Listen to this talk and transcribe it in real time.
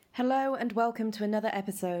Hello and welcome to another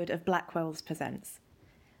episode of Blackwell's Presents.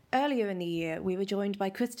 Earlier in the year, we were joined by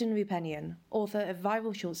Kristen Roupenian, author of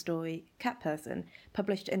viral short story Cat Person,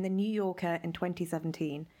 published in The New Yorker in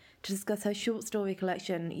 2017, to discuss her short story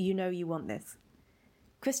collection You Know You Want This.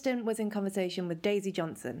 Kristen was in conversation with Daisy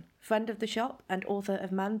Johnson, friend of the shop and author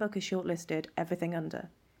of Man Booker's shortlisted Everything Under.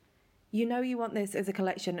 You Know You Want This is a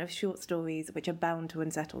collection of short stories which are bound to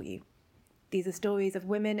unsettle you. These are stories of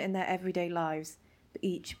women in their everyday lives, but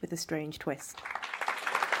each with a strange twist.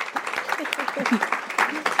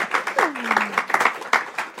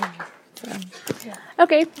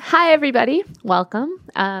 Okay, hi everybody. Welcome.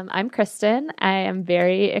 I'm Kristen. I am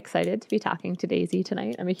very excited to be talking to Daisy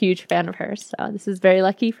tonight. I'm a huge fan of hers, so this is very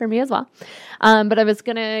lucky for me as well. But I was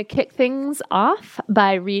going to kick things off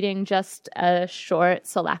by reading just a short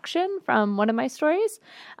selection from one of my stories.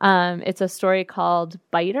 It's a story called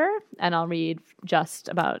Biter, and I'll read just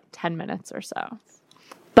about 10 minutes or so.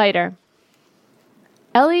 Biter.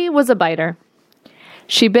 Ellie was a biter.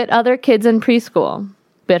 She bit other kids in preschool,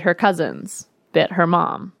 bit her cousins, bit her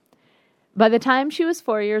mom. By the time she was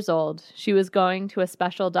 4 years old, she was going to a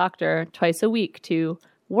special doctor twice a week to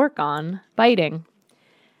work on biting.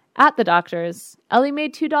 At the doctor's, Ellie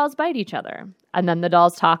made two dolls bite each other, and then the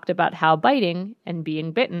dolls talked about how biting and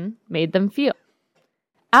being bitten made them feel.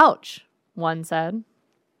 Ouch, one said.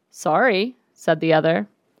 Sorry, said the other.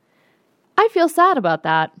 I feel sad about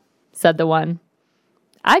that, said the one.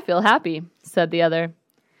 I feel happy, said the other.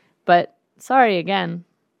 But sorry again.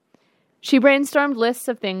 She brainstormed lists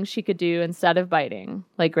of things she could do instead of biting,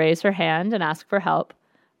 like raise her hand and ask for help,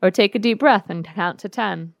 or take a deep breath and count to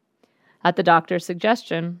 10. At the doctor's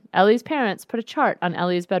suggestion, Ellie's parents put a chart on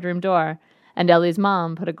Ellie's bedroom door, and Ellie's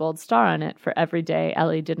mom put a gold star on it for every day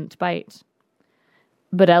Ellie didn't bite.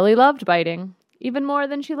 But Ellie loved biting, even more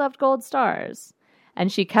than she loved gold stars, and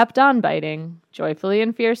she kept on biting, joyfully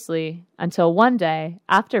and fiercely, until one day,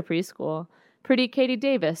 after preschool, pretty Katie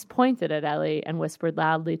Davis pointed at Ellie and whispered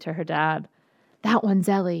loudly to her dad, "That one's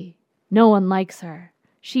Ellie. No one likes her.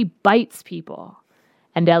 She bites people."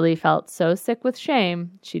 And Ellie felt so sick with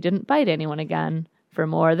shame, she didn't bite anyone again for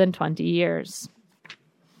more than 20 years.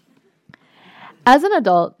 As an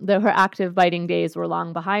adult, though her active biting days were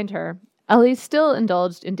long behind her, Ellie still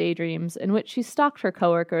indulged in daydreams in which she stalked her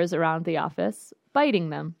coworkers around the office, biting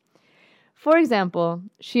them. For example,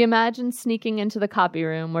 she imagined sneaking into the copy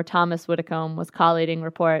room where Thomas Whitcomb was collating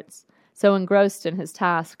reports, so engrossed in his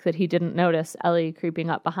task that he didn't notice Ellie creeping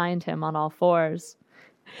up behind him on all fours.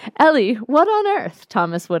 "Ellie, what on earth?"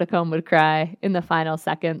 Thomas Whitcomb would cry in the final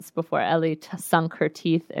seconds before Ellie sunk her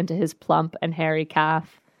teeth into his plump and hairy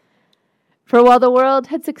calf. For while the world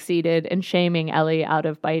had succeeded in shaming Ellie out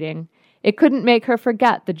of biting, it couldn't make her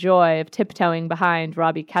forget the joy of tiptoeing behind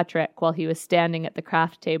Robbie Kettrick while he was standing at the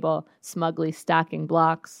craft table, smugly stacking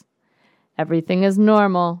blocks. Everything is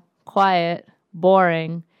normal, quiet,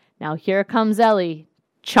 boring. Now here comes Ellie.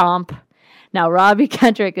 Chomp. Now Robbie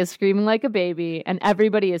Kettrick is screaming like a baby, and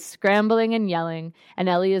everybody is scrambling and yelling, and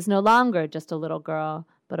Ellie is no longer just a little girl,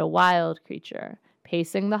 but a wild creature,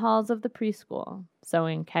 pacing the halls of the preschool,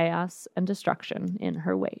 sowing chaos and destruction in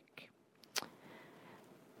her wake.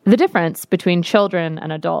 The difference between children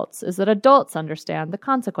and adults is that adults understand the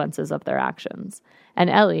consequences of their actions, and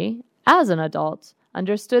Ellie, as an adult,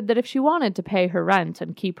 understood that if she wanted to pay her rent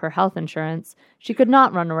and keep her health insurance, she could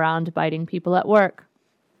not run around biting people at work.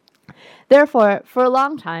 Therefore, for a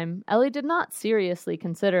long time, Ellie did not seriously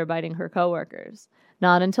consider biting her coworkers,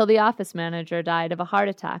 not until the office manager died of a heart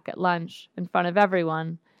attack at lunch in front of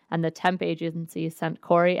everyone, and the temp agency sent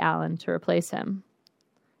Corey Allen to replace him.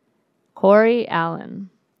 Corey Allen.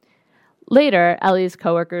 Later, Ellie's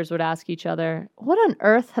coworkers would ask each other, what on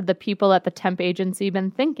earth had the people at the temp agency been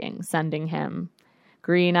thinking, sending him?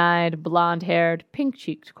 Green-eyed, blonde-haired,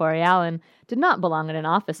 pink-cheeked Corey Allen did not belong in an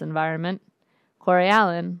office environment. Corey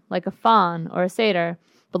Allen, like a faun or a satyr,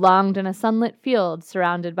 belonged in a sunlit field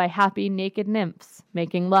surrounded by happy, naked nymphs,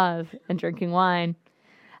 making love and drinking wine.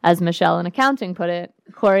 As Michelle in accounting put it,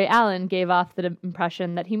 Corey Allen gave off the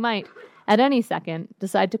impression that he might, at any second,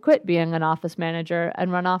 decide to quit being an office manager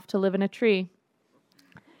and run off to live in a tree.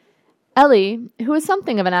 Ellie, who was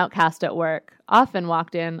something of an outcast at work, often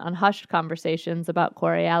walked in on hushed conversations about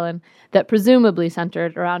Corey Allen that presumably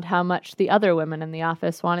centered around how much the other women in the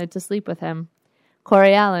office wanted to sleep with him.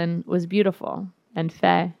 Corey Allen was beautiful and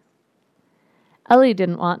fey. Ellie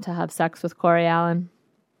didn't want to have sex with Corey Allen.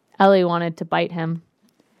 Ellie wanted to bite him.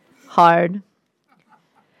 Hard.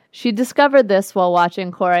 She discovered this while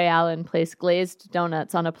watching Corey Allen place glazed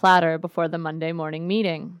donuts on a platter before the Monday morning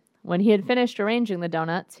meeting. When he had finished arranging the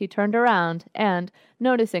donuts, he turned around and,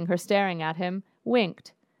 noticing her staring at him,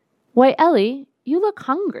 winked. "Why, Ellie, "You look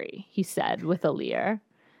hungry," he said with a leer.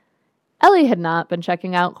 Ellie had not been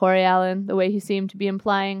checking out Corey Allen the way he seemed to be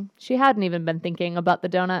implying. She hadn't even been thinking about the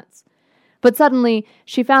donuts. But suddenly,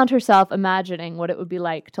 she found herself imagining what it would be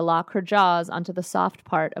like to lock her jaws onto the soft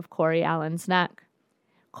part of Corey Allen's neck.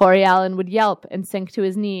 Corey Allen would yelp and sink to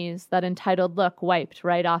his knees, that entitled look wiped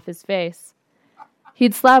right off his face.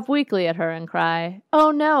 He'd slap weakly at her and cry,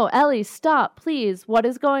 "Oh no, Ellie, stop, please, what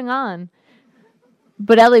is going on?"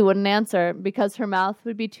 But Ellie wouldn't answer because her mouth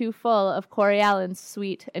would be too full of Corey Allen's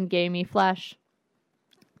sweet and gamey flesh.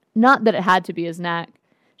 Not that it had to be his neck.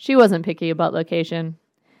 She wasn't picky about location.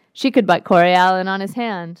 She could bite Corey Allen on his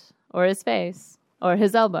hand, or his face, or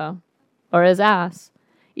his elbow, or his ass.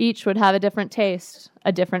 Each would have a different taste,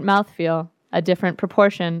 a different mouthfeel, a different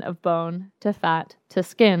proportion of bone to fat to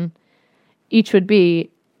skin. Each would be,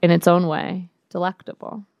 in its own way,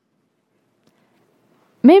 delectable.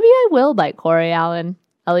 Maybe I will bite Corey Allen,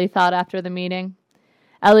 Ellie thought after the meeting.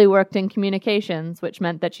 Ellie worked in communications, which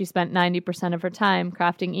meant that she spent 90% of her time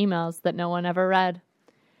crafting emails that no one ever read.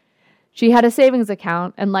 She had a savings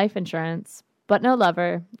account and life insurance, but no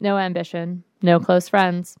lover, no ambition, no close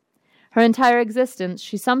friends. Her entire existence,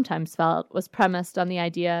 she sometimes felt, was premised on the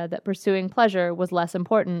idea that pursuing pleasure was less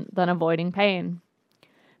important than avoiding pain.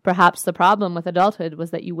 Perhaps the problem with adulthood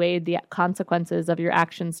was that you weighed the consequences of your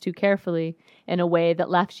actions too carefully in a way that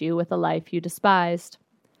left you with a life you despised.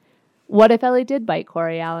 What if Ellie did bite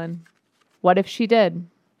Corey Allen? What if she did?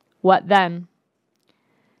 What then?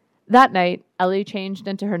 That night, Ellie changed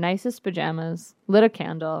into her nicest pajamas, lit a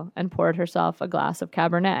candle, and poured herself a glass of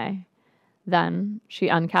Cabernet. Then she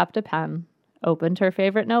uncapped a pen, opened her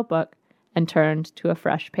favorite notebook, and turned to a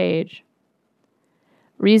fresh page.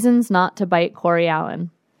 Reasons not to bite Corey Allen.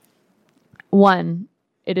 1.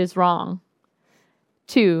 It is wrong.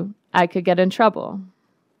 2. I could get in trouble.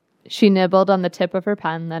 She nibbled on the tip of her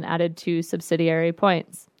pen, then added 2 subsidiary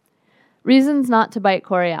points. Reasons not to bite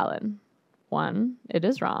Corey Allen. 1. It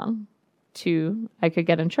is wrong. 2. I could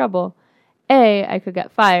get in trouble. A. I could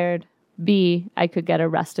get fired. B. I could get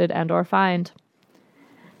arrested and or fined.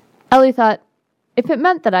 Ellie thought, if it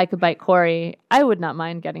meant that I could bite Corey, I would not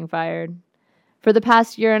mind getting fired. For the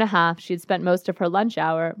past year and a half, she'd spent most of her lunch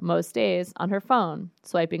hour, most days, on her phone,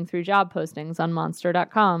 swiping through job postings on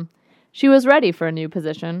Monster.com. She was ready for a new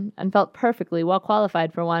position and felt perfectly well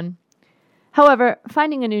qualified for one. However,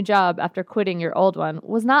 finding a new job after quitting your old one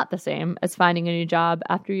was not the same as finding a new job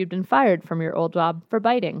after you'd been fired from your old job for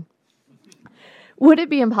biting. Would it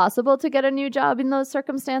be impossible to get a new job in those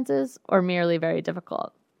circumstances, or merely very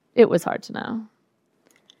difficult? It was hard to know.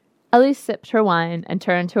 Ellie sipped her wine and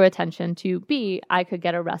turned her attention to B. I could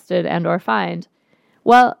get arrested and or fined.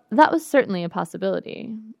 Well, that was certainly a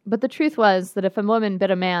possibility. But the truth was that if a woman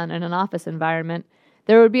bit a man in an office environment,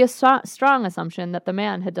 there would be a strong assumption that the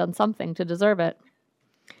man had done something to deserve it.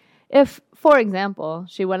 If, for example,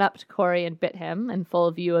 she went up to Corey and bit him in full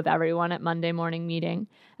view of everyone at Monday morning meeting,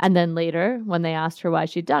 and then later, when they asked her why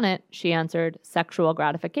she'd done it, she answered sexual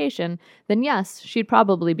gratification, then yes, she'd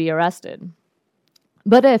probably be arrested.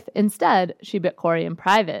 But if, instead, she bit Corey in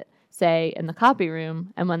private, say, in the copy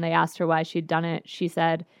room, and when they asked her why she'd done it, she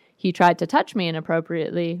said, he tried to touch me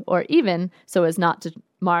inappropriately, or even, so as not to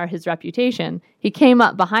mar his reputation, he came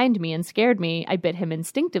up behind me and scared me, I bit him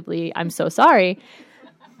instinctively, I'm so sorry,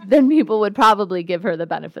 then people would probably give her the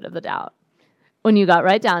benefit of the doubt. When you got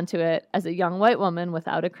right down to it, as a young white woman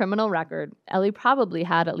without a criminal record, Ellie probably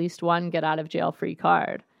had at least one get-out-of-jail-free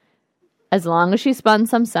card. As long as she spun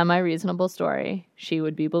some semi-reasonable story, she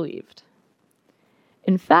would be believed.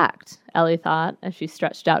 In fact, Ellie thought, as she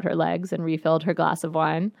stretched out her legs and refilled her glass of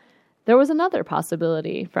wine, there was another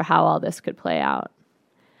possibility for how all this could play out.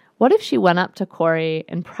 What if she went up to Corey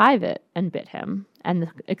in private and bit him, and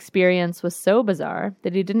the experience was so bizarre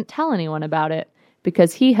that he didn't tell anyone about it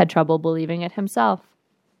because he had trouble believing it himself?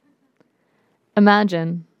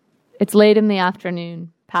 Imagine, it's late in the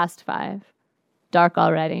afternoon, past 5, dark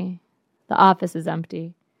already. The office is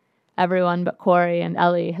empty. Everyone but Corey and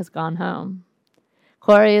Ellie has gone home.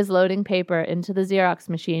 Corey is loading paper into the Xerox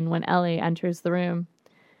machine when Ellie enters the room.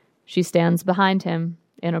 She stands behind him,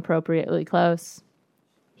 inappropriately close.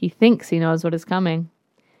 He thinks he knows what is coming.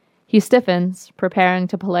 He stiffens, preparing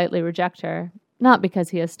to politely reject her, not because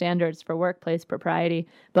he has standards for workplace propriety,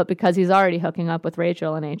 but because he's already hooking up with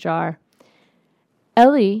Rachel in HR.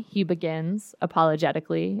 Ellie, he begins,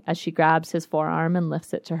 apologetically, as she grabs his forearm and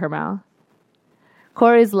lifts it to her mouth.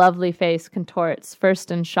 Corey's lovely face contorts, first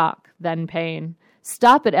in shock, then pain.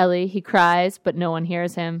 Stop it, Ellie, he cries, but no one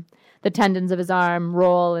hears him. The tendons of his arm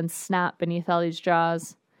roll and snap beneath Ellie's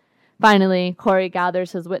jaws. Finally, Corey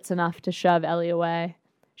gathers his wits enough to shove Ellie away.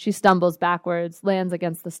 She stumbles backwards, lands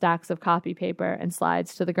against the stacks of copy paper, and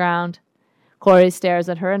slides to the ground. Corey stares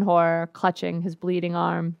at her in horror, clutching his bleeding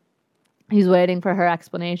arm. He's waiting for her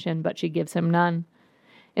explanation, but she gives him none.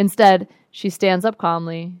 Instead, she stands up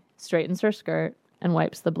calmly, straightens her skirt, and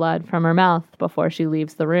wipes the blood from her mouth before she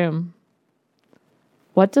leaves the room.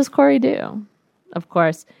 What does Corey do? Of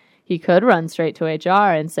course, he could run straight to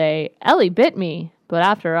HR and say, "Ellie bit me," but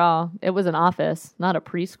after all, it was an office, not a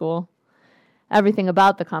preschool. Everything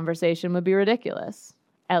about the conversation would be ridiculous.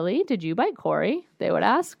 "Ellie, did you bite Corey?" they would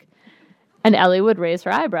ask. And Ellie would raise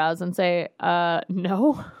her eyebrows and say,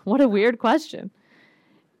 no, what a weird question.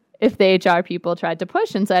 If the HR people tried to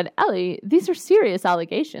push and said, "Ellie, these are serious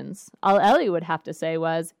allegations," all Ellie would have to say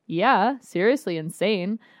was, "Yeah, seriously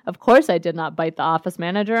insane. Of course I did not bite the office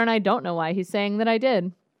manager, and I don't know why he's saying that I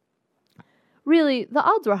did." Really, the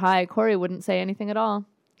odds were high Corey wouldn't say anything at all.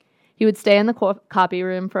 He would stay in the copy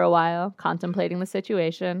room for a while, contemplating the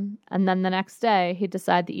situation, and then the next day he'd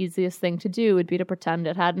decide the easiest thing to do would be to pretend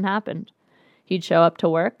it hadn't happened. He'd show up to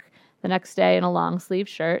work the next day in a long-sleeved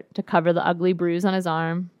shirt to cover the ugly bruise on his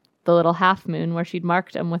arm, the little half moon where she'd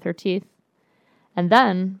marked him with her teeth. And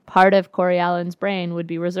then part of Corey Allen's brain would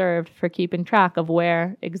be reserved for keeping track of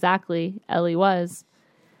where exactly Ellie was.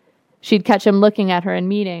 She'd catch him looking at her in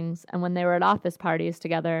meetings, and when they were at office parties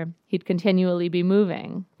together, he'd continually be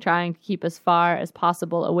moving, trying to keep as far as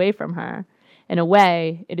possible away from her. In a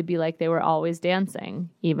way, it'd be like they were always dancing,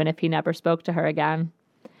 even if he never spoke to her again.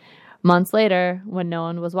 Months later, when no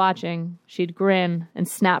one was watching, she'd grin and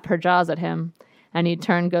snap her jaws at him, and he'd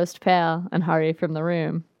turn ghost pale and hurry from the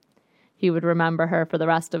room. He would remember her for the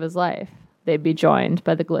rest of his life. They'd be joined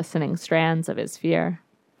by the glistening strands of his fear.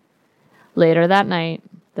 Later that night,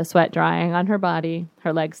 the sweat drying on her body,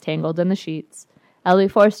 her legs tangled in the sheets, Ellie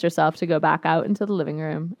forced herself to go back out into the living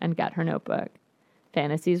room and get her notebook.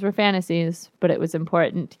 Fantasies were fantasies, but it was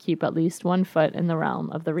important to keep at least one foot in the realm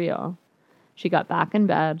of the real. She got back in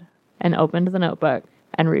bed and opened the notebook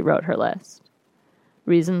and rewrote her list.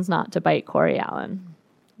 Reasons not to bite Corey Allen.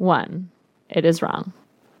 1, it is wrong.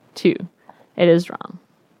 2, it is wrong.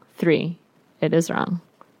 3, it is wrong.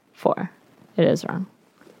 4, it is wrong.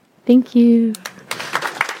 Thank you.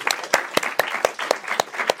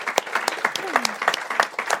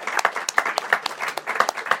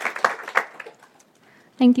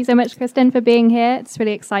 Thank you so much, Kristen, for being here. It's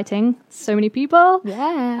really exciting. So many people.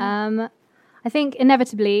 Yeah. I think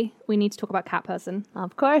inevitably we need to talk about Cat Person.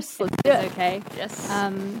 Of course. Let's do it. Okay. Yes.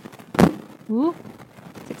 Ooh,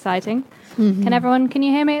 it's exciting. Mm-hmm. Can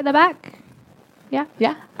you hear me at the back? Yeah?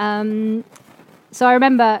 Yeah. So I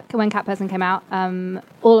remember when Cat Person came out,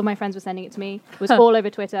 all of my friends were sending it to me. It was all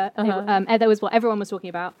over Twitter. That was what everyone was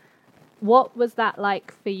talking about. What was that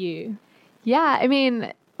like for you? Yeah, I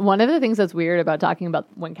mean, one of the things that's weird about talking about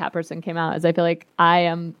when Cat Person came out is I feel like I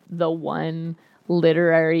am the one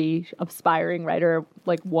literary aspiring writer,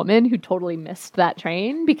 like, woman who totally missed that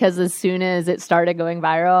train, because as soon as it started going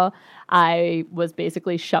viral, I was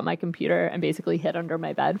basically shut my computer and basically hid under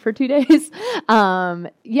my bed for 2 days. I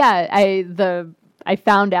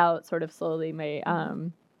found out sort of slowly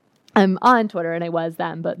I'm on Twitter, and I was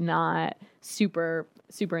then, but not super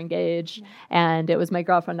engaged. And it was my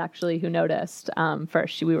girlfriend actually who noticed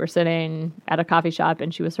first. We were sitting at a coffee shop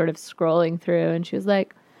and she was sort of scrolling through and she was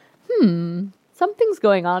like, something's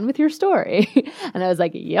going on with your story. And I was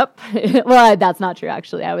like, yep. Well, that's not true,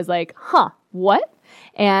 actually. I was like, what?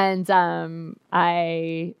 And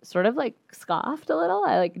I sort of like scoffed a little.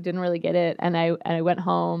 I like didn't really get it. And I went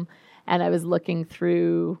home and I was looking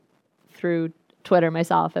through Twitter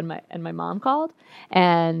myself, and my mom called,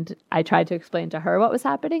 and I tried to explain to her what was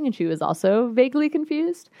happening, and she was also vaguely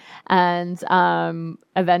confused. And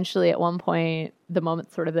eventually, at one point, the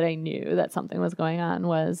moment sort of that I knew that something was going on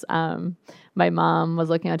was my mom was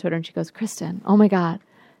looking on Twitter, and she goes, "Kristen, oh my God,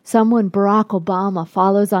 someone Barack Obama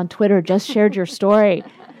follows on Twitter just shared your story.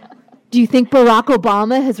 Do you think Barack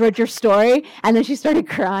Obama has read your story?" And then she started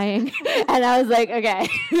crying. And I was like, okay,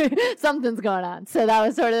 something's going on. So that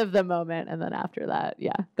was sort of the moment. And then after that,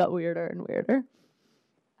 got weirder and weirder.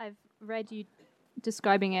 I've read you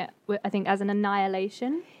describing it, I think, as an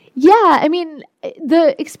annihilation. Yeah, I mean,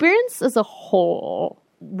 the experience as a whole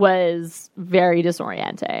was very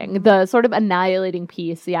disorienting. The sort of annihilating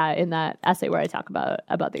piece, in that essay where I talk about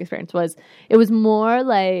the experience it was more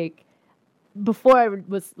like, before I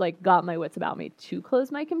was like got my wits about me to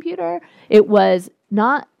close my computer, it was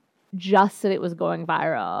not just that it was going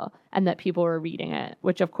viral and that people were reading it,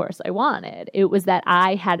 which of course I wanted. It was that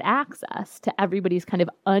I had access to everybody's kind of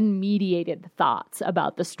unmediated thoughts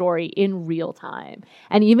about the story in real time.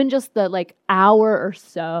 And even just the like hour or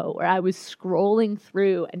so where I was scrolling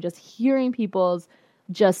through and just hearing people's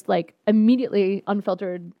just like immediately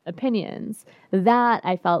unfiltered opinions, that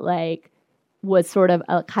I felt like was sort of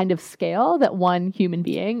a kind of scale that one human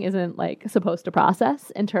being isn't like supposed to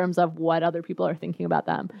process in terms of what other people are thinking about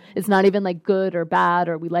them. It's not even like good or bad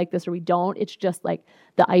or we like this or we don't. It's just like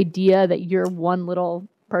the idea that you're one little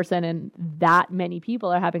person and that many people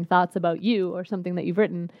are having thoughts about you or something that you've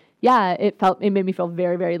written. Yeah, it made me feel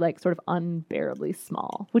very, very like sort of unbearably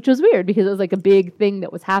small, which was weird because it was like a big thing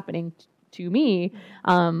that was happening to me.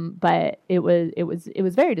 But it was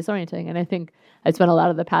very disorienting. And I think I spent a lot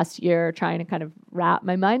of the past year trying to kind of wrap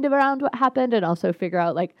my mind around what happened and also figure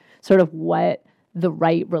out like sort of what the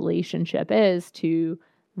right relationship is to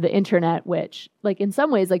the internet, which like in some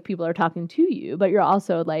ways like people are talking to you, but you're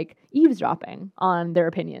also like eavesdropping on their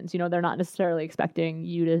opinions. You know, they're not necessarily expecting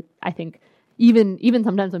you to, I think, even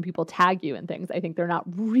sometimes when people tag you and things, I think they're not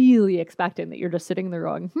really expecting that you're just sitting there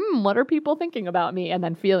going, what are people thinking about me? And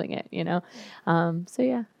then feeling it, you know? So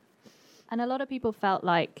yeah. And a lot of people felt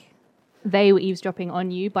like they were eavesdropping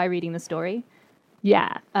on you by reading the story.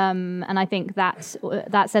 Yeah. And I think that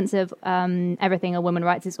sense of everything a woman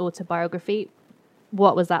writes is autobiography.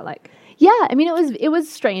 What was that like? Yeah, I mean, it was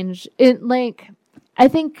strange. It like, I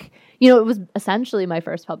think, you know, it was essentially my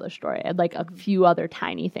first published story. I had like a few other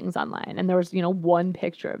tiny things online, and there was, you know, one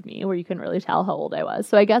picture of me where you couldn't really tell how old I was.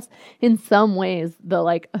 So I guess in some ways the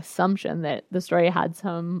like assumption that the story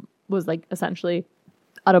was like essentially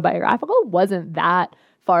autobiographical wasn't that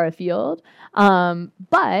far afield.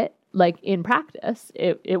 But like in practice,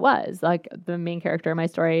 it was like the main character of my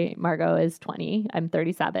story, Margot, is 20. I'm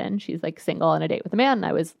 37. She's like single on a date with a man. And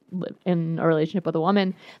I was in a relationship with a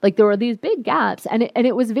woman. Like there were these big gaps, and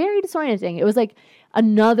it was very disorienting. It was like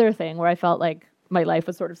another thing where I felt like my life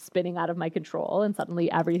was sort of spinning out of my control, and suddenly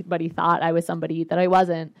everybody thought I was somebody that I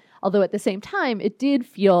wasn't. Although at the same time, it did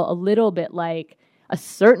feel a little bit like a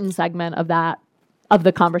certain segment of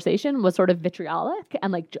the conversation was sort of vitriolic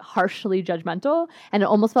and like harshly judgmental. And it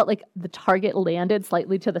almost felt like the target landed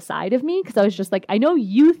slightly to the side of me because I was just like, I know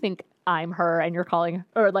you think I'm her and you're calling,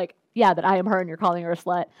 or like, yeah, that I am her and you're calling her a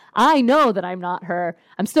slut. I know that I'm not her.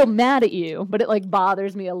 I'm still mad at you, but it like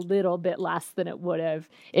bothers me a little bit less than it would have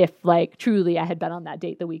if like truly I had been on that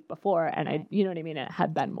date the week before and I, you know what I mean? It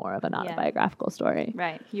had been more of an autobiographical story.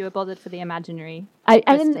 Right. You were bothered for the imaginary.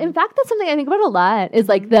 And in fact, that's something I think about a lot is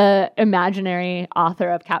like the imaginary author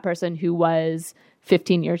of Cat Person who was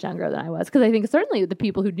 15 years younger than I was. Because I think certainly the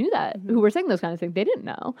people who knew that, who were saying those kind of things, they didn't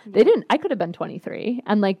know. They didn't. I could have been 23.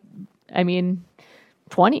 And like, I mean,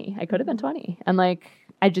 20. I could have been 20. And like,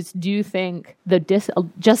 I just do think just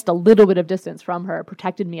a little bit of distance from her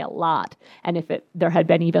protected me a lot. And if there had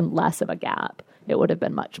been even less of a gap, it would have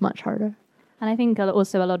been much, much harder. And I think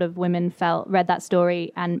also a lot of women read that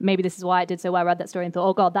story, and maybe this is why it did so well. I read that story and thought,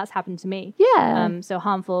 oh God, that's happened to me. Yeah. So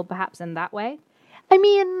harmful perhaps in that way. I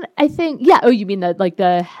mean, I think, yeah. Oh, you mean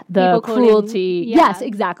the cruelty? Yes,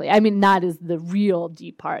 exactly. I mean, that is the real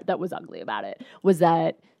deep part that was ugly about it, was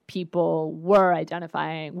that people were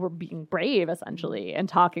being brave essentially and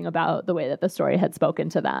talking about the way that the story had spoken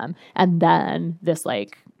to them. And then this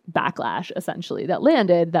like backlash essentially that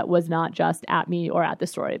landed that was not just at me or at the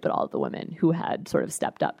story, but all of the women who had sort of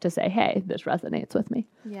stepped up to say, hey, this resonates with me.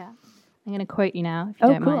 Yeah. I'm going to quote you now, if you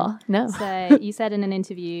don't mind. No. So you said in an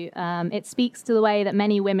interview, it speaks to the way that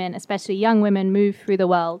many women, especially young women, move through the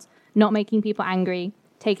world, not making people angry,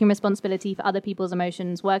 taking responsibility for other people's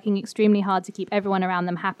emotions, working extremely hard to keep everyone around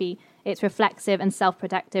them happy. It's reflexive and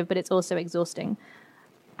self-protective, but it's also exhausting.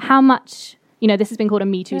 How much, this has been called a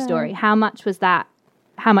Me Too story. How much was that?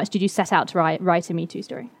 How much did you set out to write a Me Too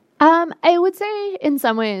story? I would say in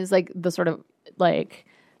some ways, like the sort of like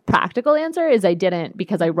practical answer is I didn't,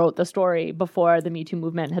 because I wrote the story before the Me Too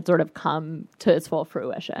movement had sort of come to its full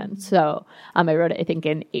fruition. So I wrote it, I think,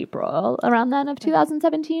 in April around then of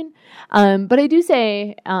 2017. But I do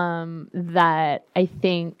say that I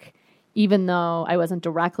think even though I wasn't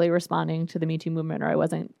directly responding to the Me Too movement, or I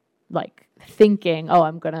wasn't like thinking, oh,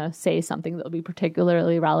 I'm going to say something that will be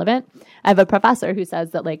particularly relevant, I have a professor who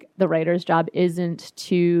says that like the writer's job isn't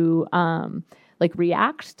to like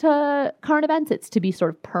react to current events. It's to be sort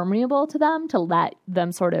of permeable to them, to let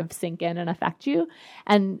them sort of sink in and affect you.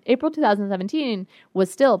 And April 2017 was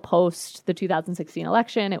still post the 2016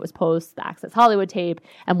 election. It was post the Access Hollywood tape.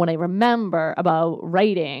 And what I remember about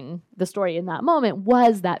writing the story in that moment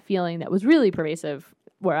was that feeling that was really pervasive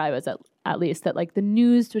where I was at least, that like the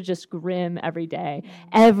news was just grim every day.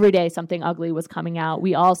 Every day something ugly was coming out.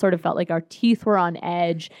 We all sort of felt like our teeth were on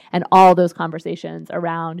edge, and all those conversations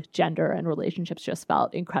around gender and relationships just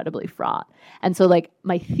felt incredibly fraught. And so like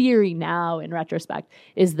my theory now in retrospect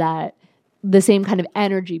is that the same kind of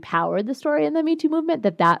energy powered the story in the Me Too movement,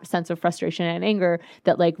 that sense of frustration and anger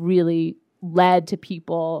that like really led to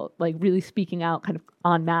people like really speaking out kind of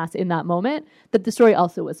en masse in that moment, that the story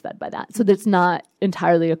also was fed by that. So that's not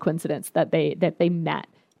entirely a coincidence that they met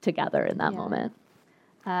together in that moment.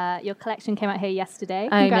 Your collection came out here yesterday.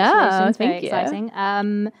 I know. Very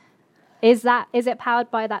exciting. Is it powered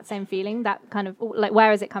by that same feeling? That kind of like, where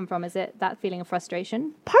has it come from? Is it that feeling of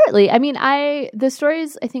frustration? Partly. I mean, the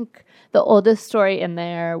stories, I think the oldest story in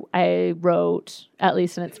there I wrote, at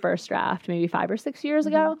least in its first draft, maybe 5 or 6 years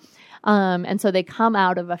ago. And so they come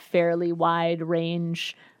out of a fairly wide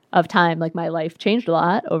range of time. Like my life changed a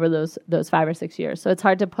lot over those 5 or 6 years. So it's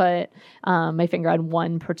hard to put my finger on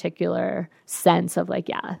one particular sense of like,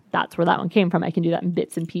 yeah, that's where that one came from. I can do that in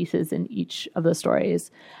bits and pieces in each of the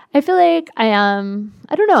stories. I feel like I don't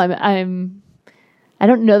know. I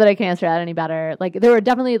don't know that I can answer that any better. Like there were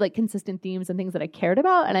definitely like consistent themes and things that I cared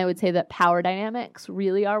about. And I would say that power dynamics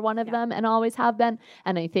really are one of them and always have been.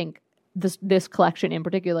 And I think this collection in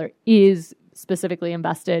particular is specifically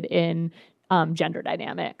invested in gender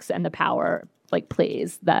dynamics and the power like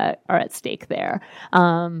plays that are at stake there.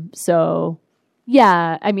 So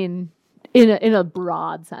yeah, I mean, in a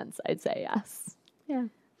broad sense, I'd say yes. Yeah.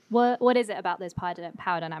 What is it about those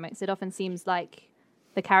power dynamics? It often seems like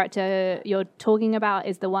the character you're talking about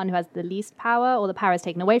is the one who has the least power, or the power is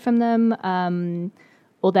taken away from them,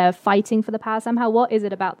 or they're fighting for the power somehow. What is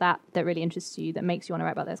it about that really interests you, that makes you want to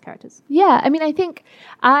write about those characters? Yeah, I mean, I think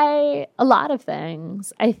a lot of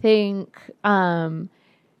things. I think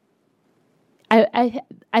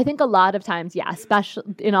I think a lot of times, yeah, especially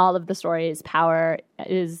in all of the stories, power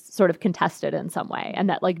is sort of contested in some way, and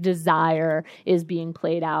that like desire is being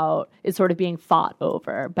played out, is sort of being fought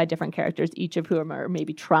over by different characters, each of whom are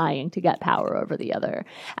maybe trying to get power over the other.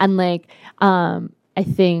 And like, I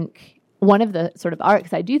think one of the sort of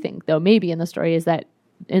arcs I do think, though, maybe in the story is that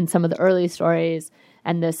in some of the early stories,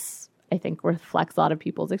 and this I think reflects a lot of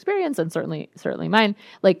people's experience and certainly mine,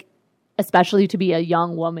 like, especially to be a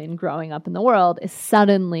young woman growing up in the world, is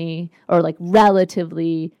suddenly or like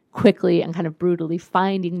relatively quickly and kind of brutally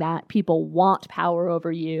finding that people want power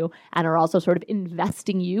over you and are also sort of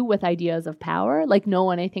investing you with ideas of power. Like no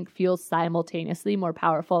one, I think, feels simultaneously more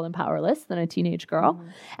powerful and powerless than a teenage girl. Mm-hmm.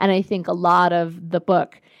 And I think a lot of the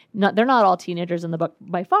book, they're not all teenagers in the book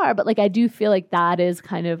by far, but like I do feel like that is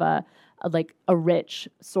kind of a rich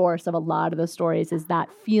source of a lot of the stories, is that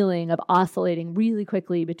feeling of oscillating really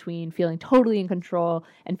quickly between feeling totally in control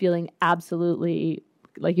and feeling absolutely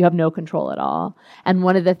like you have no control at all. And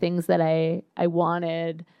one of the things that I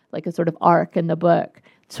wanted, like a sort of arc in the book,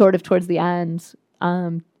 sort of towards the end,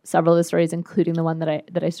 several of the stories, including the one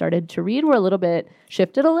that I started to read, were a little bit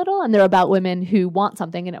shifted a little, and they're about women who want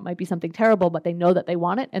something, and it might be something terrible, but they know that they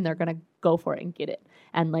want it, and they're going to go for it and get it,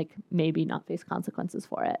 and like maybe not face consequences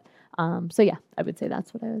for it. So yeah, I would say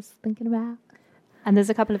that's what I was thinking about. And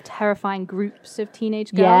there's a couple of terrifying groups of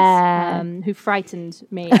teenage girls who frightened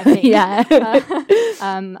me, I think. I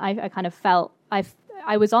kind of felt, I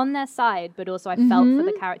was on their side, but also I felt for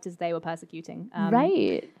the characters they were persecuting.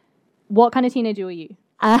 Right. What kind of teenager were you?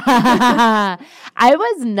 I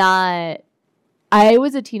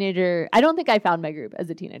was a teenager. I don't think I found my group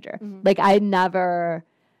as a teenager. Mm-hmm. Like I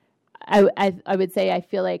would say I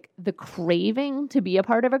feel like the craving to be a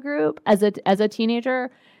part of a group as a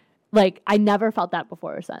teenager, like I never felt that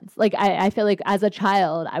before or since. Like I feel like as a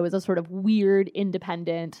child, I was a sort of weird,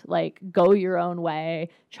 independent, like go your own way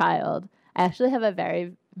child. I actually have a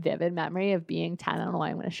very vivid memory of being 10. I don't know why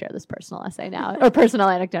I'm going to share this personal essay now or personal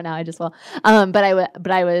anecdote now. I just will. But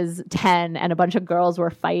I was 10 and a bunch of girls were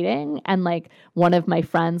fighting, and like one of my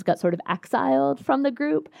friends got sort of exiled from the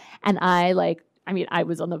group, and I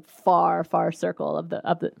was on the far circle of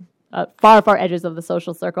the far edges of the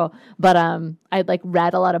social circle, but I'd like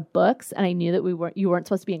read a lot of books, and I knew that you weren't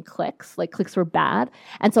supposed to be in cliques. Like cliques were bad,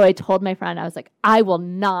 and so I told my friend, I was like, I will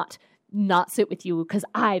not sit with you because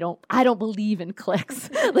I don't believe in cliques,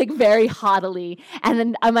 like very haughtily. And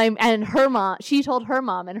then and her mom, she told her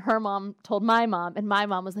mom, and her mom told my mom, and my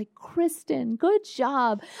mom was like, Kristen, good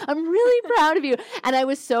job. I'm really proud of you. And I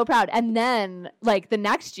was so proud. And then like the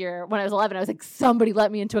next year when I was 11, I was like, somebody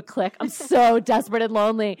let me into a clique. I'm so desperate and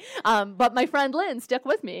lonely. But my friend Lynn stuck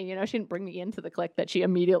with me. You know, she didn't bring me into the clique that she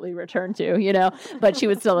immediately returned to, you know, but she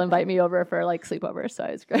would still invite me over for like sleepovers. So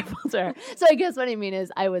I was grateful to her. So I guess what I mean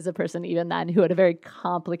is I was a person even then who had a very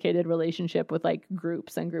complicated relationship with like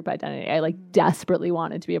groups and group identity. I like desperately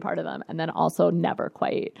wanted to be a part of them, and then also never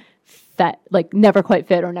quite fit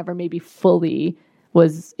or never maybe fully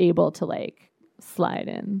was able to like slide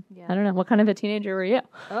in. Yeah. I don't know. What kind of a teenager were you?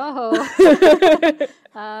 Oh.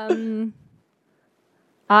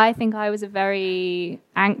 I think I was a very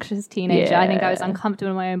anxious teenager. I think I was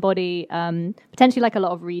uncomfortable in my own body, potentially like a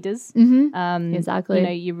lot of readers. Exactly. You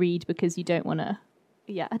know, you read because you don't want to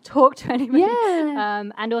talk to anybody.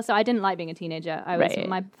 And also, I didn't like being a teenager.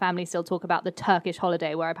 My family still talk about the Turkish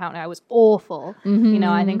holiday where apparently I was awful. You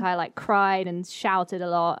know, I think I like cried and shouted a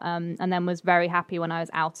lot, and then was very happy when I was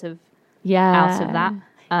out of that.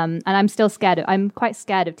 And I'm quite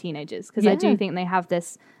scared of teenagers because I do think they have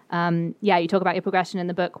this. You talk about your progression in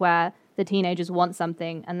the book where the teenagers want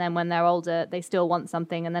something, and then when they're older, they still want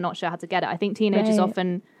something, and they're not sure how to get it. I think teenagers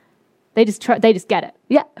often they just get it.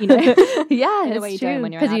 Yeah, you know. It's true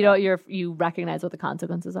because you recognize what the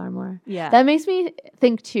consequences are more. Yeah, that makes me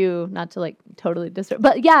think too. Not to like totally disturb,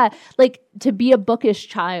 but like to be a bookish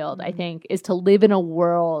child, I think, is to live in a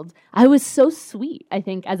world. I was so sweet, I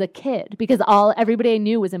think, as a kid because everybody I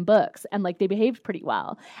knew was in books and like they behaved pretty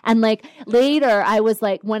well. And like later, I was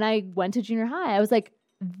like, when I went to junior high, I was like,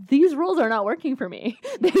 these rules are not working for me.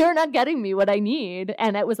 They are not getting me what I need.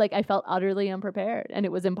 And it was like, I felt utterly unprepared. And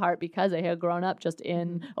it was in part because I had grown up just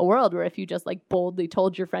in a world where if you just like boldly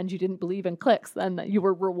told your friends you didn't believe in cliques, then you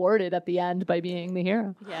were rewarded at the end by being the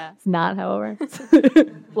hero. Yeah. It's not how it works.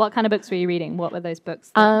 What kind of books were you reading? What were those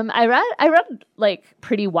books? I read like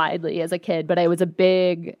pretty widely as a kid, but I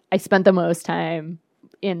spent the most time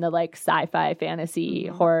in the like sci-fi fantasy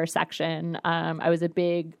horror section. I was a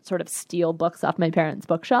big sort of steal books off my parents'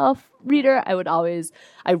 bookshelf reader. I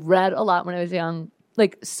read a lot when I was young,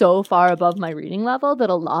 like so far above my reading level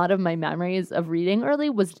that a lot of my memories of reading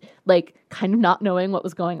early was like kind of not knowing what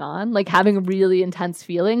was going on, like having really intense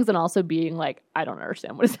feelings and also being like, I don't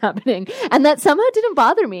understand what is happening. And that somehow didn't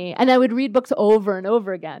bother me. And I would read books over and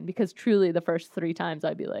over again because truly the first 3 times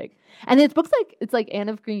I'd be like, and it's books like, it's like Anne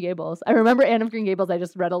of Green Gables. I remember Anne of Green Gables, I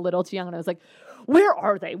just read a little too young and I was like, where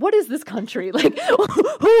are they? What is this country? Like,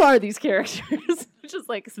 who are these characters? Which is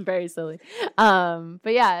like very silly. But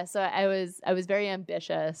yeah, so I was very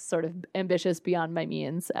ambitious, sort of ambitious beyond my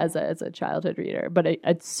means as a childhood reader, but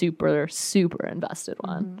a super, super invested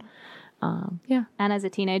one. And as a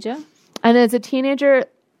teenager? And as a teenager,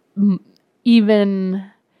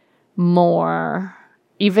 even more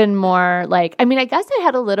like, I mean, I guess I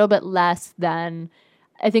had a little bit less than,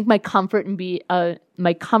 I think my comfort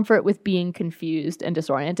with being confused and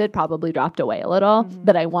disoriented probably dropped away a little,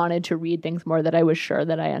 that I wanted to read things more that I was sure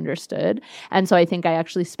that I understood. And so I think I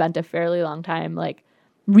actually spent a fairly long time like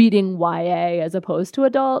reading YA as opposed to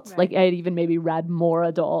adult. Right. Like I had even maybe read more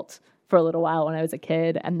adult for a little while when I was a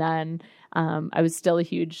kid. And then I was still a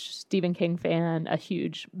huge Stephen King fan, a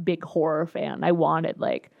huge big horror fan. I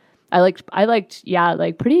liked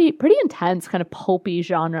pretty intense kind of pulpy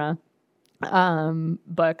genre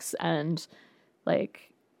books and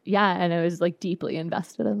and I was like deeply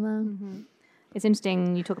invested in them. It's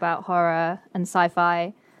interesting you talk about horror and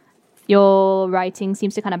sci-fi. Your writing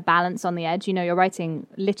seems to kind of balance on the edge. You know, you're writing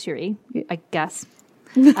literary, I guess.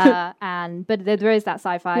 But there is that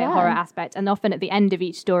sci-fi horror aspect, and often at the end of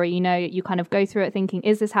each story, you know, you kind of go through it thinking,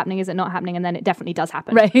 is this happening, is it not happening, and then it definitely does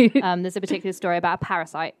happen. Right. There's a particular story about a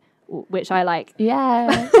parasite which I like.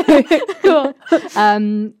 Yeah. Cool.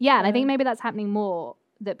 And I think maybe that's happening more,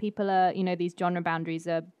 that people are, you know, these genre boundaries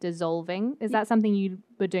are dissolving. Is that something you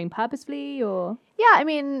were doing purposefully or? Yeah, I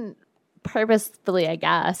mean, purposefully, I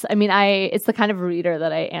guess. I mean, it's the kind of reader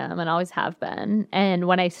that I am and always have been. And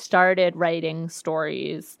when I started writing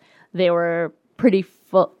stories, they were pretty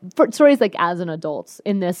full for stories like as an adult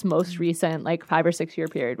in this most recent like 5 or 6 year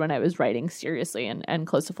period when I was writing seriously and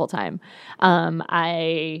close to full time.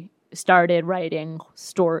 I started writing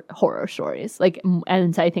horror stories,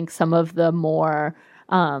 and I think some of the more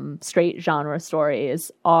straight genre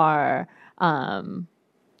stories are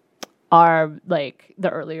like the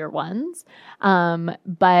earlier ones.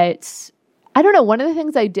 But I don't know. One of the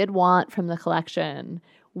things I did want from the collection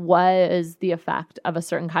was the effect of a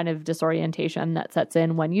certain kind of disorientation that sets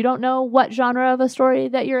in when you don't know what genre of a story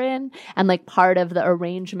that you're in. And like part of the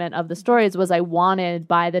arrangement of the stories was I wanted,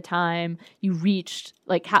 by the time you reached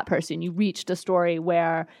like Cat Person, you reached a story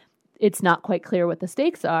where it's not quite clear what the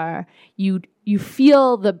stakes are. You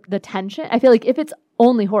feel the tension. I feel like if it's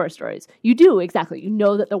only horror stories, you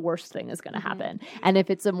know that the worst thing is going to happen. And if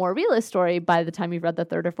it's a more realist story, by the time you've read the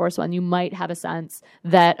third or fourth one, you might have a sense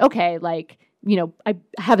that, okay, like, you know, I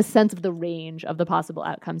have a sense of the range of the possible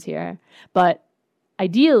outcomes here. But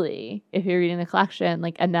ideally, if you're reading the collection,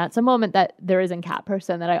 like, and that's a moment that there is in Cat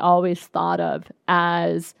Person that I always thought of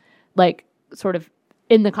as like sort of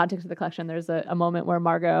in the context of the collection, there's a moment where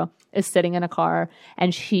Margot is sitting in a car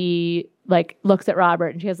and she like looks at Robert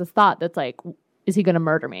and she has this thought that's like, is he going to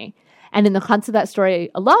murder me? And in the concept of that story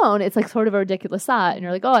alone, it's like sort of a ridiculous thought. And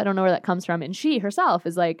you're like, oh, I don't know where that comes from. And she herself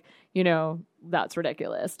is like, you know, that's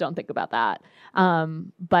ridiculous. Don't think about that.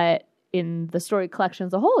 But in the story collection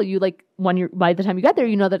as a whole, you like, by the time you get there,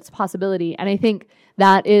 you know that it's a possibility. And I think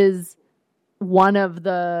that is one of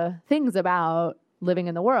the things about living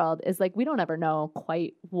in the world is like, we don't ever know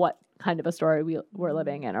quite what kind of a story we're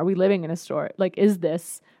living in. Are we living in a story? Like, is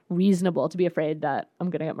this reasonable to be afraid that I'm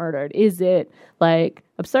going to get murdered? Is it like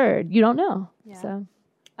absurd? You don't know. Yeah. So,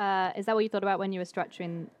 is that what you thought about when you were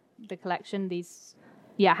structuring the collection?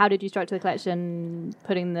 How did you structure the collection,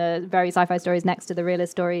 putting the very sci-fi stories next to the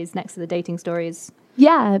realist stories, next to the dating stories?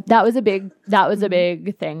 Yeah, that was a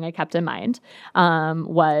big thing I kept in mind,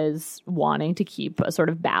 was wanting to keep a sort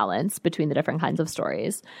of balance between the different kinds of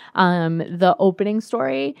stories. The opening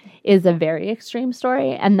story is a very extreme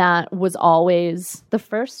story, and that was always the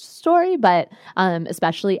first story, but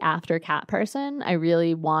especially after Cat Person, I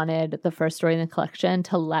really wanted the first story in the collection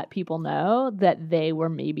to let people know that they were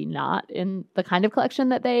maybe not in the kind of collection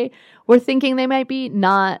that they were thinking they might be,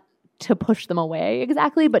 not to push them away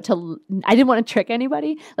exactly, but I didn't want to trick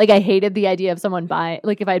anybody. Like, I hated the idea of someone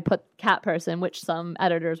like if I'd put Cat Person, which some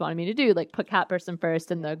editors wanted me to do, like put Cat Person first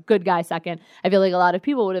and the good guy second. I feel like a lot of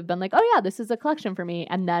people would have been like, oh yeah, this is a collection for me.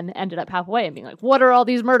 And then ended up halfway and being like, what are all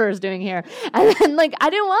these murders doing here? And then like, I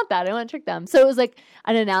didn't want that. I didn't want to trick them. So it was like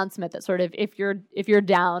an announcement that sort of, if you're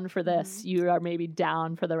down for this, you are maybe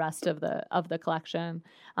down for the rest of the collection.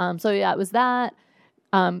 So yeah, it was that.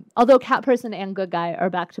 Although Cat Person and Good Guy are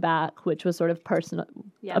back to back, which was sort of purposeful,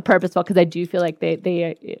 because I do feel like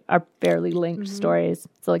they are fairly linked stories.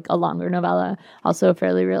 It's like a longer novella, also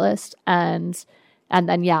fairly realist, and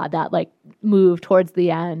then that like move towards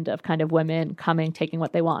the end of kind of women coming, taking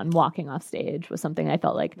what they want, and walking off stage was something I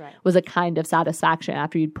felt like was a kind of satisfaction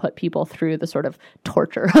after you'd put people through the sort of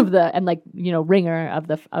torture of ringer of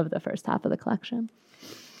the first half of the collection.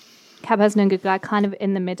 Cat Person and Good Guy kind of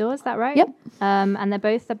in the middle, is that right? Yep. And they're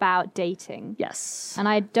both about dating. Yes. And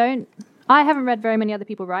I haven't read very many other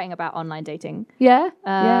people writing about online dating. Yeah.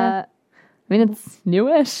 I mean, it's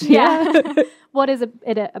newish. Yeah. What is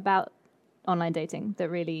it about online dating that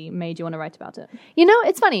really made you want to write about it? You know,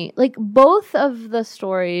 it's funny. Like, both of the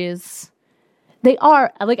stories, they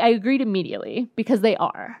are, like, I agreed immediately because they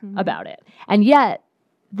are about it. And yet,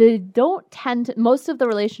 they don't tend to, most of the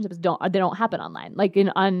relationships don't happen online. Like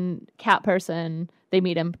on Cat Person, they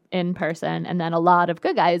meet him in person, and then a lot of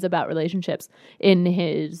Good Guy is about relationships in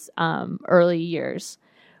his early years.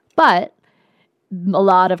 But a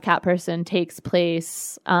lot of Cat Person takes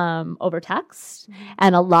place over text,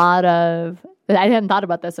 and a lot of, I hadn't thought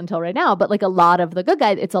about this until right now, but like a lot of the Good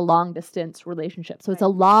Guy, it's a long distance relationship. So it's a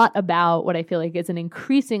lot about what I feel like is an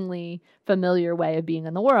increasingly familiar way of being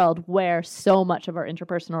in the world, where so much of our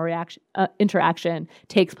interpersonal interaction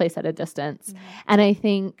takes place at a distance. And I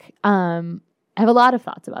think I have a lot of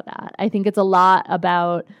thoughts about that. I think it's a lot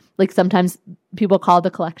about, like, sometimes people call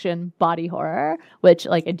the collection body horror, which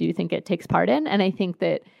like I do think it takes part in. And I think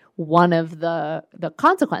that one of the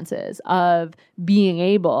consequences of being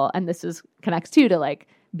able, and this connects too to like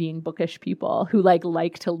being bookish people who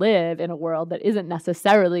like to live in a world that isn't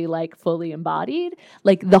necessarily like fully embodied,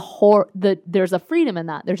 like there's a freedom in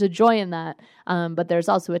that, there's a joy in that, but there's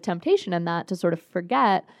also a temptation in that to sort of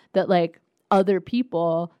forget that like other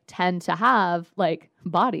people tend to have like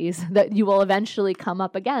bodies that you will eventually come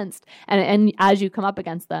up against, and as you come up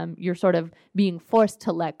against them, you're sort of being forced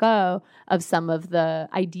to let go of some of the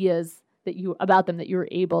ideas about them that you were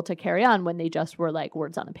able to carry on when they just were like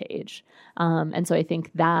words on a page. And so I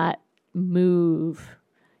think that move,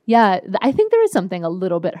 I think there is something a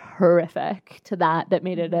little bit horrific to that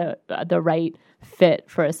made it the right fit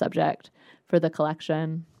for a subject for the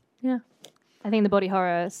collection. Yeah. I think the body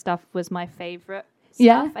horror stuff was my favorite stuff.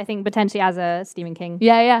 Yeah. I think potentially as a Stephen King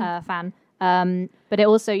fan. But it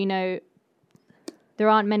also, you know, there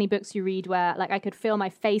aren't many books you read where like I could feel my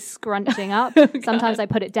face scrunching up. Sometimes I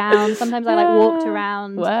put it down. Sometimes I like walked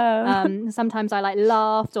around. Wow. Sometimes I like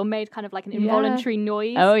laughed or made kind of like an involuntary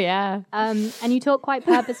noise. Oh yeah. And you talk quite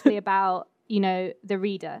purposefully about, you know, the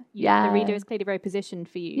reader. The reader is clearly very positioned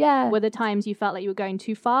for you. Yeah. Were there times you felt like you were going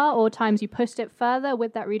too far, or times you pushed it further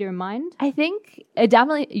with that reader in mind? I think it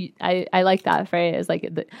definitely, I like that phrase. Like,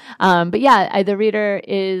 but yeah, the reader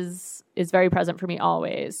is very present for me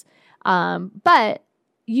always. But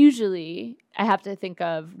usually I have to think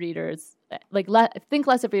of readers, like think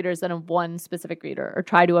less of readers than of one specific reader, or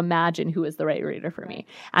try to imagine who is the right reader for me.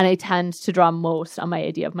 And I tend to draw most on my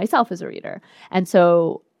idea of myself as a reader. And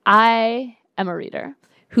so I am a reader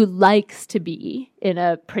who likes to be in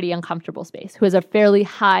a pretty uncomfortable space, who has a fairly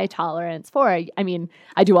high tolerance for it. I mean,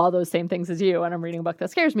 I do all those same things as you when I'm reading a book that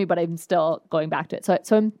scares me, but I'm still going back to it.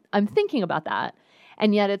 So I'm thinking about that.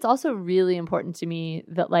 And yet it's also really important to me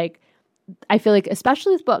that, like, I feel like,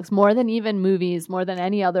 especially with books, more than even movies, more than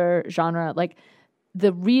any other genre, like,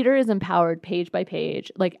 the reader is empowered page by page.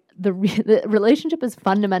 Like, the relationship is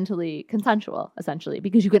fundamentally consensual, essentially,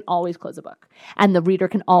 because you can always close a book and the reader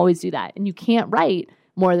can always do that. And you can't write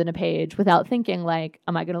more than a page without thinking, like,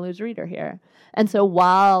 am I going to lose a reader here? And so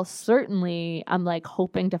while certainly I'm, like,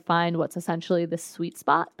 hoping to find what's essentially the sweet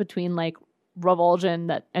spot between, like,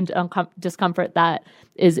 revulsion and discomfort that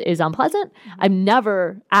is unpleasant, I'm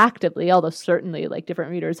never actively, although certainly, like,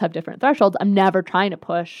 different readers have different thresholds, I'm never trying to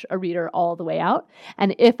push a reader all the way out.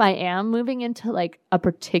 And if I am moving into, like, a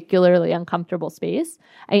particularly uncomfortable space,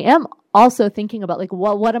 I am also thinking about, like,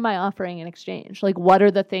 what am I offering in exchange? Like, what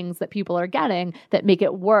are the things that people are getting that make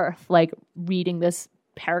it worth, like, reading this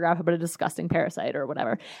paragraph about a disgusting parasite or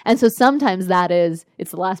whatever. And so sometimes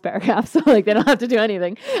it's the last paragraph, so, like, they don't have to do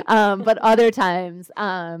anything. But other times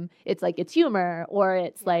it's like it's humor, or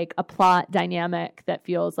it's like a plot dynamic that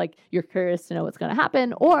feels like you're curious to know what's going to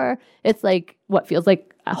happen, or it's like what feels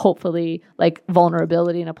like, hopefully, like,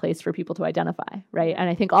 vulnerability in a place for people to identify, right? And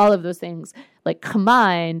I think all of those things, like,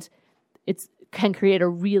 combined, can create a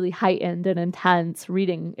really heightened and intense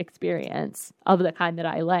reading experience of the kind that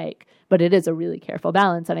I like. But it is a really careful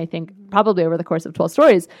balance. And I think probably over the course of 12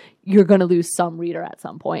 stories, you're going to lose some reader at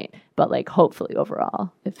some point. But, like, hopefully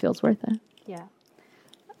overall, it feels worth it. Yeah.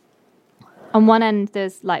 On one end,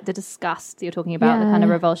 there's, like, the disgust you're talking about, the kind of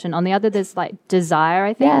revulsion. On the other, there's, like, desire,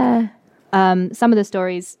 I think. Yeah. Some of the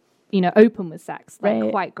stories, open with sex, like,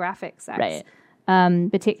 Right. quite graphic sex. Right.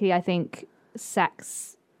 Particularly, I think,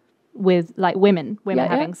 sex with, like, women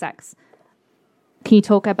having sex. Can you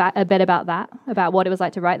talk a bit about that, about what it was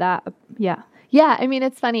like to write that? Yeah. Yeah, I mean,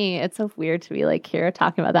 it's funny. It's so weird to be, like, here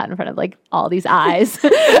talking about that in front of, like, all these eyes.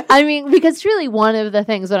 I mean, because truly one of the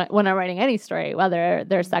things when I'm writing any story, whether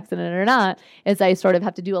there's sex in it or not, is I sort of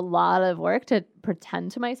have to do a lot of work to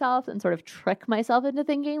pretend to myself and sort of trick myself into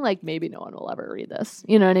thinking, like, maybe no one will ever read this.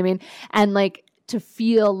 You know what I mean? And, like, to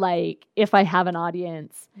feel like if I have an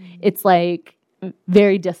audience, it's, like,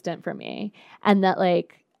 very distant from me. And that,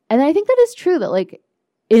 like, and I think that is true, that, like,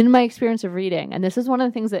 in my experience of reading, and this is one of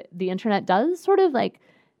the things that the internet does sort of, like,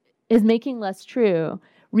 is making less true,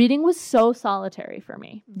 reading was so solitary for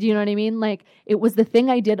me. Do you know what I mean? Like, it was the thing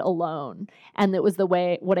I did alone, and it was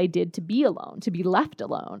what I did to be alone, to be left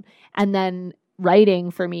alone. And then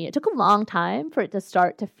writing, for me, it took a long time for it to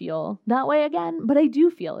start to feel that way again, but I do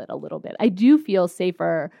feel it a little bit. I do feel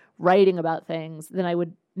safer writing about things than I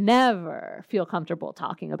would never feel comfortable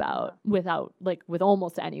talking about with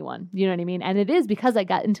almost anyone. You know what I mean? And it is because I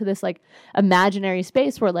got into this, like, imaginary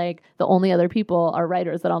space where, like, the only other people are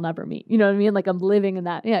writers that I'll never meet. You know what I mean? Like, I'm living in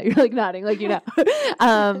that. Yeah, you're, like, nodding, like,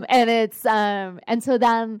 and it's and so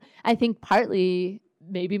then I think partly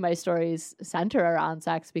maybe my stories center around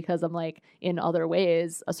sex because I'm, like, in other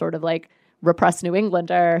ways a sort of, like, repressed New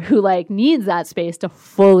Englander who, like, needs that space to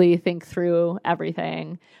fully think through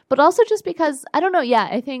everything. But also just because, I don't know,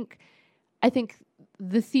 I think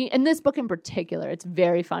the theme in this book in particular, it's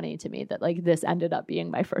very funny to me that, like, this ended up being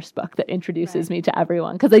my first book that introduces me to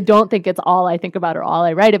everyone, because I don't think it's all I think about or all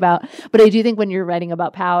I write about. But I do think when you're writing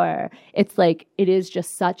about power, it's like it is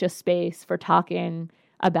just such a space for talking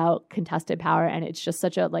about contested power, and it's just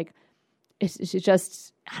such a, like, it's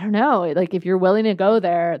just, I don't know, like, if you're willing to go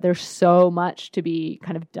there, there's so much to be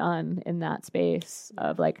kind of done in that space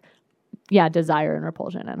of, like, desire and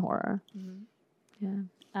repulsion and horror.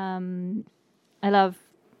 I love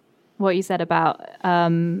what you said about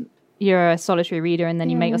you're a solitary reader and then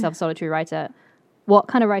you make yourself a solitary writer. What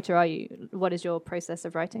kind of writer are you? What is your process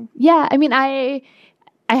of writing? Yeah, I mean, I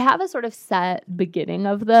have a sort of set beginning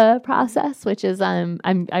of the process, which is I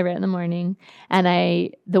write in the morning, and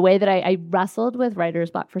the way that I wrestled with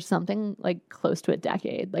writer's block for something like close to a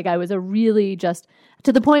decade. Like, I was really just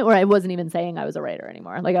to the point where I wasn't even saying I was a writer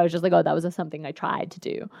anymore. Like, I was just like, oh, that was something I tried to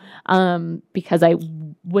do, because I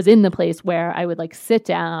was in the place where I would, like, sit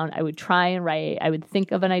down, I would try and write, I would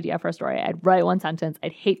think of an idea for a story, I'd write one sentence,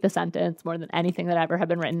 I'd hate the sentence more than anything that ever had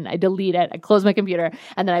been written, I'd delete it, I'd close my computer,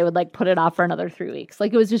 and then I would, like, put it off for another 3 weeks.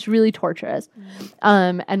 Like, it was just really torturous.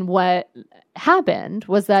 And what happened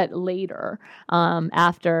was that later,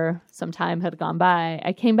 after some time had gone by,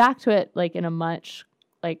 I came back to it, like, in a much,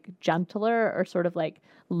 like, gentler or sort of, like,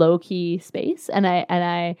 low-key space. And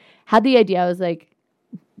I had the idea,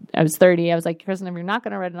 I was 30. I was like, Kristen, if you're not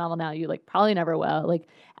going to write a novel now, you, like, probably never will. Like,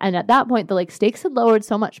 and at that point, the, like, stakes had lowered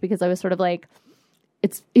so much because I was sort of like,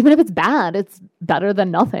 even if it's bad, it's better than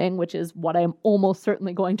nothing, which is what I'm almost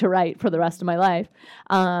certainly going to write for the rest of my life.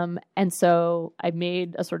 And so I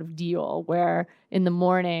made a sort of deal where in the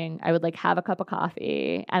morning I would like have a cup of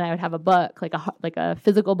coffee and I would have a book, like a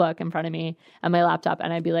physical book in front of me on my laptop.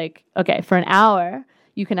 And I'd be like, okay, for an hour,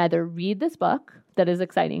 you can either read this book that is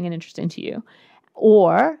exciting and interesting to you,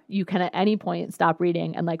 or you can at any point stop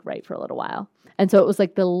reading and like write for a little while. And so it was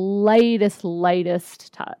like the lightest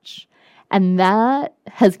touch. And that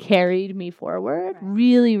has carried me forward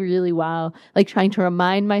really, really well. Like trying to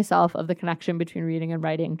remind myself of the connection between reading and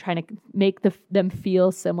writing, trying to make them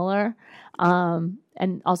feel similar.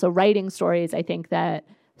 And also writing stories, I think that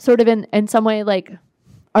sort of in some way like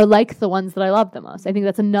are like the ones that I love the most. I think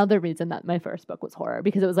that's another reason that my first book was horror,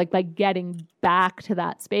 because it was like by getting back to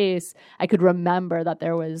that space, I could remember that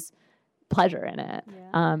there was pleasure in it.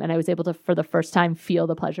 Yeah. And I was able to, for the first time, feel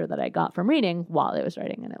the pleasure that I got from reading while I was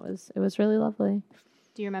writing. And it was really lovely.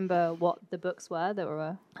 Do you remember what the books were that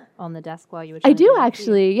were on the desk while you were I do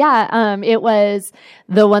actually. Yeah. It was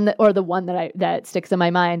the one that sticks in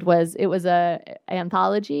my mind was a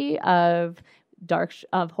anthology of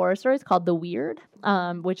horror stories called The Weird,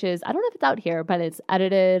 which is, I don't know if it's out here, but it's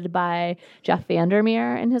edited by Jeff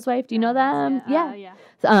Vandermeer and his wife. Do you know them? Yeah.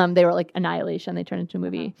 They were like Annihilation. They turned into a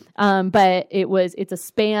movie. But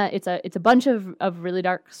it's a bunch of really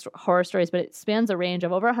dark horror stories, but it spans a range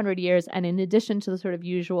of over 100 years. And in addition to the sort of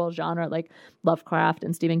usual genre like Lovecraft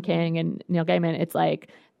and Stephen King and Neil Gaiman, it's like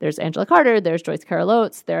there's Angela Carter, there's Joyce Carol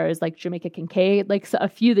Oates, there's like Jamaica Kincaid, like a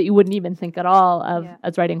few that you wouldn't even think at all of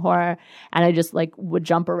as writing horror. And I just like would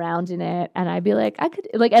jump around in it, and I'd be like, I could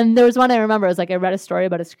like. And there was one I remember. It was like I read a story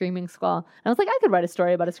about a screaming skull, and I was like, I could write a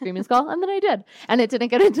story about a screaming skull, and then I did, and it didn't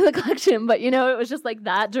get into the collection, but it was just like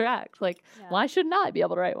that direct. Like, why shouldn't I be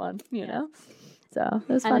able to write one? You know. So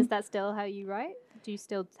it was fun. And is that still how you write? Do you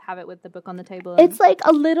still have it with the book on the table? It's like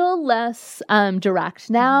a little less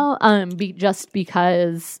direct now, just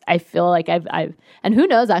because I feel like I've and who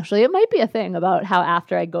knows, actually, it might be a thing about how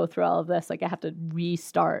after I go through all of this, like I have to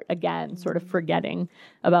restart again, sort of forgetting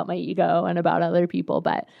about my ego and about other people.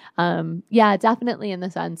 But yeah, definitely in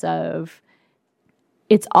the sense of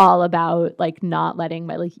it's all about like not letting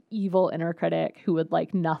my like evil inner critic who would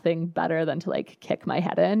like nothing better than to like kick my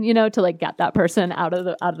head in, to like get that person out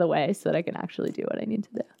of the way so that I can actually do what I need to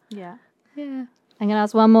do. Yeah. Yeah. I'm going to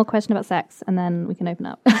ask one more question about sex and then we can open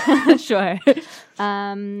up. Sure. There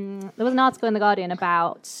was an article in The Guardian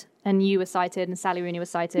about, and you were cited and Sally Rooney was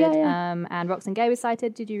cited, and Roxane Gay was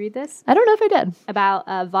cited. Did you read this? I don't know if I did.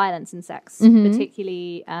 About violence in sex,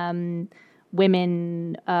 particularly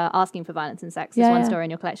women asking for violence in sex. There's one story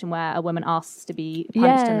in your collection where a woman asks to be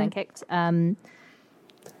punched and then kicked. And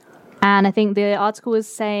I think the article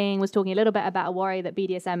was talking a little bit about a worry that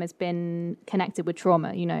BDSM has been connected with trauma,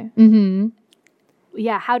 Mm-hmm.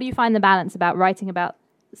 Yeah, how do you find the balance about writing about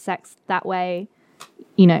sex that way,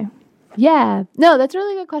 Yeah, no, that's a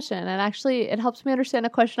really good question. And actually, it helps me understand a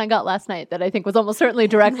question I got last night that I think was almost certainly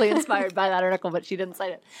directly inspired by that article, but she didn't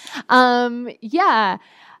cite it. Yeah,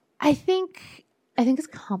 I think it's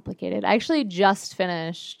complicated. I actually just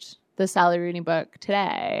finished the Sally Rooney book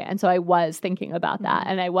today, and so I was thinking about that,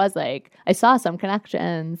 and I was like, I saw some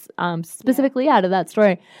connections specifically out of that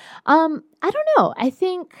story. I don't know.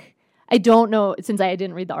 I don't know, since I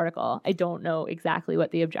didn't read the article, I don't know exactly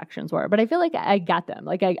what the objections were, but I feel like I get them.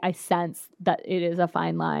 Like I sense that it is a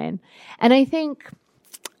fine line. And I think,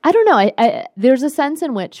 I don't know, there's a sense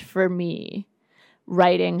in which for me,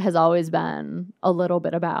 writing has always been a little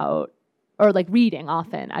bit about, or like reading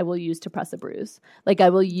often, I will use to press a bruise. Like I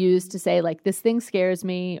will use to say like, this thing scares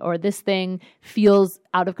me, or this thing feels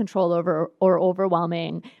out of control or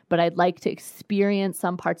overwhelming, but I'd like to experience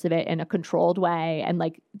some parts of it in a controlled way and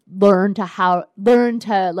like learn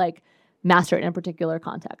to like master it in a particular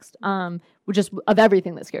context, which is of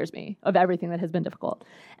everything that scares me, of everything that has been difficult.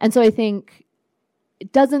 And so I think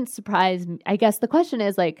it doesn't surprise me. I guess the question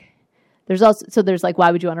is like, there's like,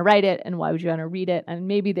 why would you want to write it and why would you want to read it? And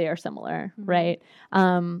maybe they are similar, right?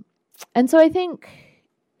 And so I think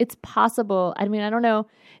it's possible. I mean, I don't know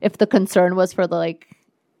if the concern was for the like,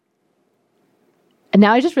 and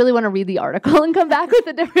now I just really want to read the article and come back with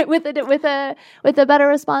a better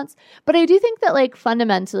response. But I do think that like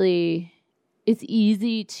fundamentally it's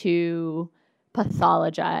easy to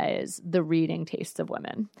pathologize the reading tastes of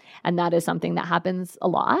women. And that is something that happens a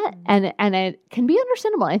lot. And it can be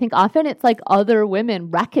understandable. I think often it's like other women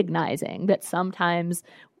recognizing that sometimes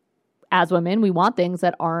as women, we want things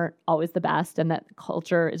that aren't always the best, and that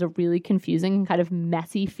culture is a really confusing kind of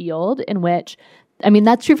messy field in which I mean,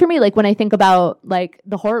 that's true for me. Like when I think about like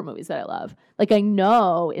the horror movies that I love, like I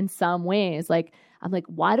know in some ways, like I'm like,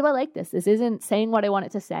 why do I like this? This isn't saying what I want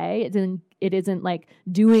it to say. It isn't like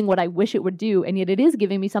doing what I wish it would do. And yet it is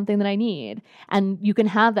giving me something that I need. And you can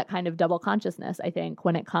have that kind of double consciousness, I think,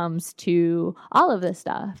 when it comes to all of this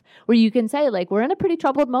stuff, where you can say like, we're in a pretty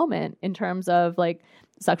troubled moment in terms of like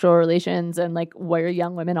sexual relations and like where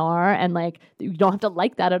young women are. And like, you don't have to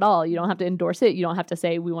like that at all. You don't have to endorse it. You don't have to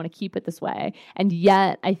say, we want to keep it this way. And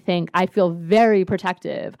yet I think I feel very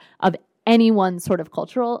protective of anyone's sort of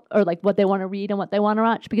cultural or like what they want to read and what they want to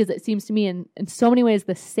watch, because it seems to me in so many ways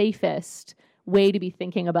the safest way to be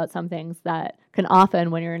thinking about some things that can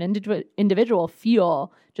often, when you're an individual,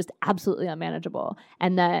 feel just absolutely unmanageable.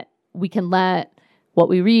 And that we can let what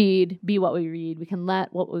we read be what we read. We can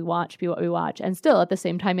let what we watch be what we watch. And still at the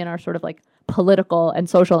same time in our sort of like political and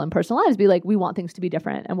social and personal lives be like, we want things to be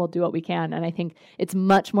different and we'll do what we can. And I think it's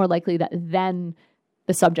much more likely that then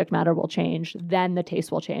the subject matter will change, then the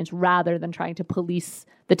taste will change, rather than trying to police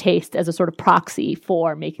the taste as a sort of proxy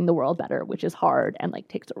for making the world better, which is hard and like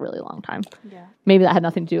takes a really long time. Yeah. Maybe that had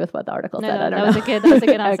nothing to do with what the article said. That was a good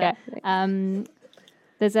answer. Okay.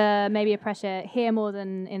 There's maybe a pressure here more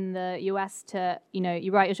than in the US to,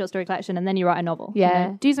 you write your short story collection and then you write a novel.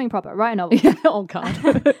 Yeah. Do something proper, write a novel. Oh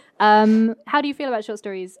God. How do you feel about short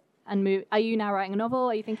stories? And are you now writing a novel?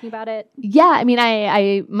 Are you thinking about it? Yeah, I mean,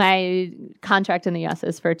 I my contract in the US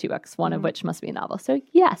is for 2 books, one of which must be a novel. So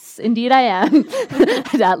yes, indeed I am.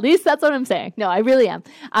 At least that's what I'm saying. No, I really am.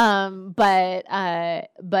 But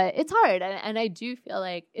it's hard, and I do feel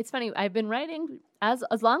like it's funny. I've been writing as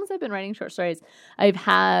long as I've been writing short stories. I've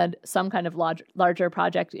had some kind of larger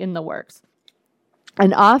project in the works.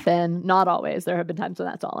 And often, not always, there have been times when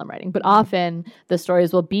that's all I'm writing, but often the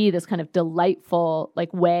stories will be this kind of delightful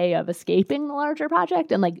like way of escaping the larger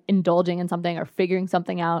project and like indulging in something or figuring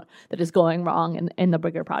something out that is going wrong in the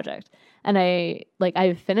bigger project. And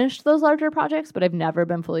I've finished those larger projects, but I've never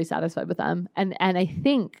been fully satisfied with them. And I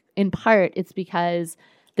think in part it's because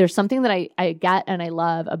there's something that I get and I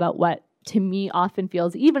love about what to me often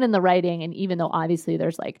feels, even in the writing, and even though obviously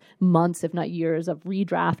there's like months, if not years of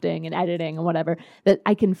redrafting and editing and whatever, that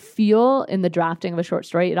I can feel in the drafting of a short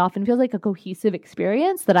story, it often feels like a cohesive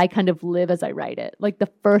experience that I kind of live as I write it. Like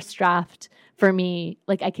the first draft for me,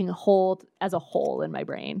 like I can hold as a whole in my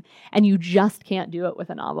brain, and you just can't do it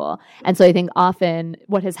with a novel. And so I think often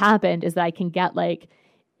what has happened is that I can get like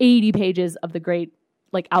 80 pages of the great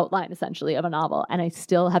like outline essentially of a novel, and I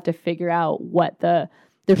still have to figure out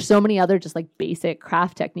there's so many other just like basic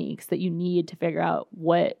craft techniques that you need to figure out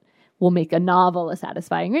what will make a novel a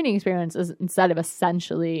satisfying reading experience instead of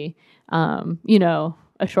essentially, a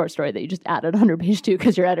short story that you just added 100 pages to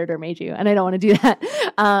because your editor made you. And I don't want to do that.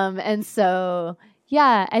 And so,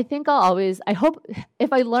 yeah, I think I hope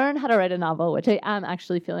if I learn how to write a novel, which I am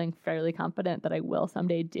actually feeling fairly confident that I will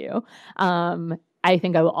someday do, I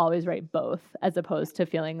think I will always write both, as opposed to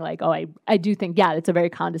feeling like, I do think, yeah, it's a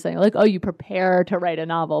very condescending, like, you prepare to write a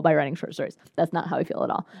novel by writing short stories. That's not how I feel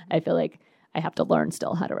at all. I feel like I have to learn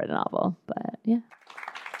still how to write a novel, but yeah.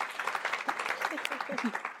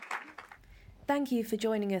 Thank you for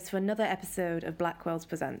joining us for another episode of Blackwells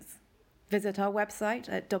Presents. Visit our website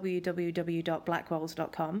at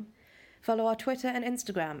www.blackwells.com. Follow our Twitter and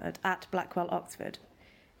Instagram at @BlackwellOxford.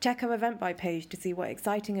 Check our Eventbrite page to see what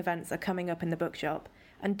exciting events are coming up in the bookshop,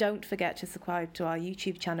 and don't forget to subscribe to our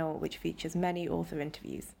YouTube channel, which features many author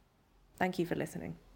interviews. Thank you for listening.